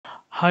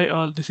Hi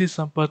all, this is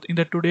Sampath. In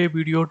the today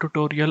video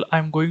tutorial,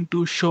 I'm going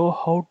to show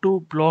how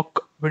to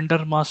block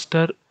vendor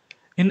master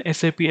in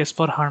SAP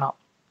S/4HANA.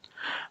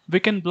 We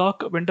can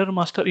block vendor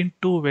master in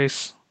two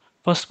ways.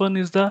 First one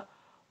is the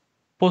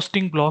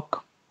posting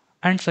block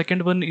and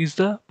second one is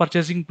the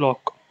purchasing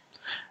block.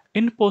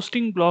 In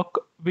posting block,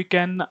 we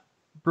can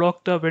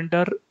block the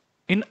vendor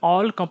in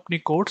all company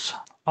codes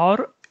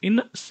or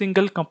in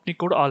single company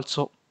code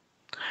also.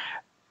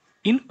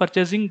 In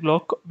purchasing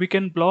block, we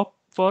can block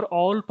for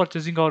all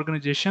purchasing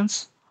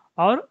organizations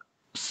or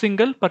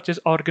single purchase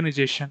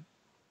organization.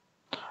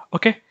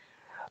 Okay,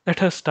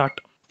 let us start.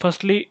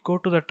 Firstly, go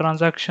to the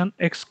transaction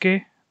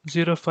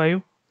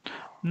XK05.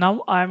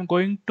 Now I am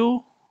going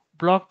to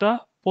block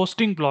the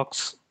posting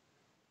blocks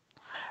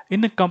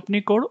in the company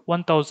code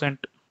 1000.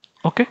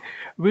 Okay,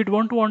 we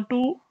don't want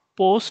to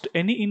post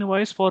any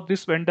invoice for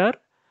this vendor.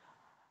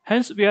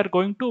 Hence, we are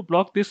going to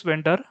block this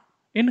vendor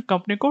in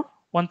company code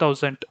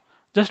 1000.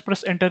 Just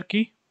press enter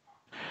key.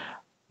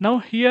 Now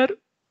here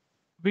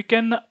we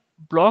can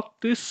block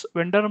this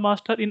vendor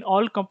master in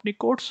all company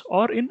codes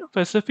or in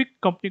specific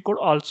company code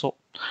also.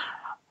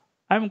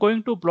 I'm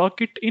going to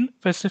block it in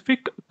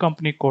specific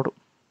company code.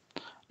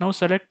 Now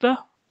select the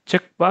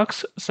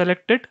checkbox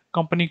selected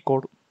company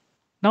code.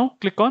 Now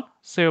click on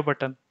save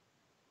button.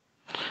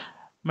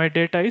 My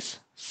data is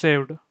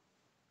saved.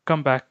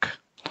 Come back.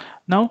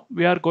 Now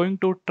we are going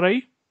to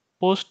try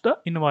post the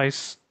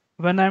invoice.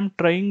 When I'm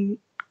trying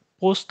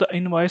post the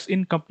invoice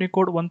in company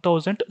code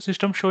 1000,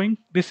 system showing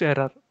this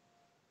error.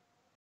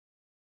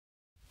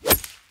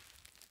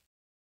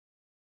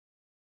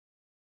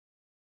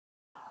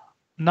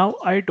 Now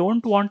I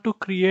don't want to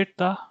create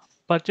the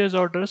purchase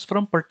orders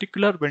from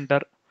particular vendor.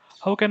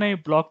 How can I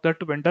block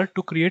that vendor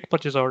to create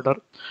purchase order?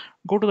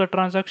 Go to the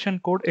transaction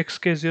code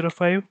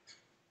XK05,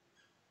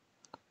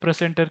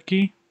 press enter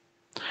key,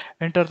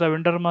 enter the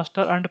vendor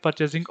master and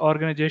purchasing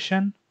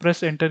organization,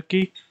 press enter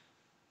key,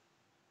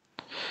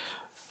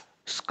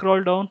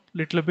 scroll down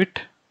little bit.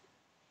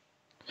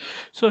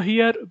 So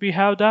here we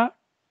have the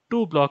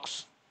two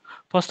blocks.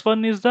 First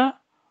one is the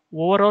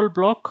overall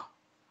block.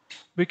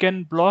 We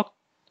can block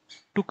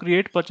to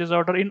create purchase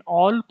order in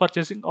all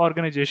purchasing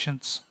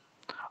organizations,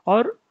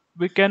 or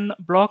we can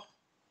block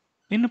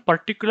in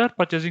particular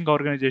purchasing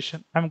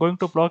organization. I'm going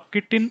to block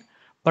it in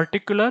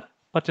particular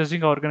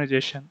purchasing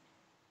organization.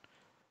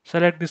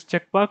 Select this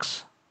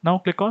checkbox. Now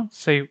click on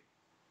save.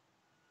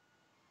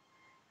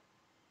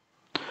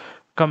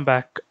 Come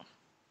back.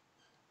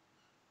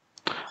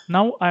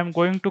 Now I'm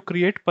going to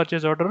create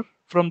purchase order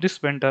from this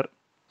vendor.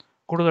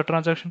 Go to the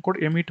transaction code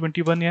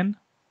ME21N.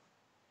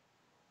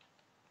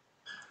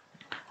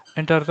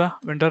 Enter the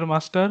vendor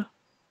master.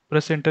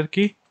 Press enter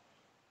key.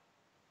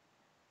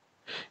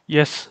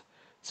 Yes,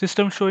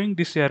 system showing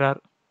this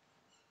error.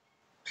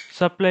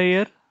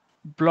 Supplier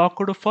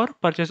blocked for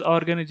purchase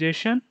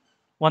organization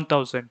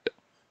 1000.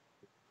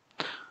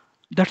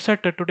 That's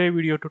it today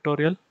video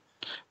tutorial.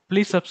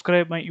 Please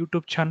subscribe my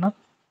YouTube channel.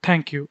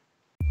 Thank you.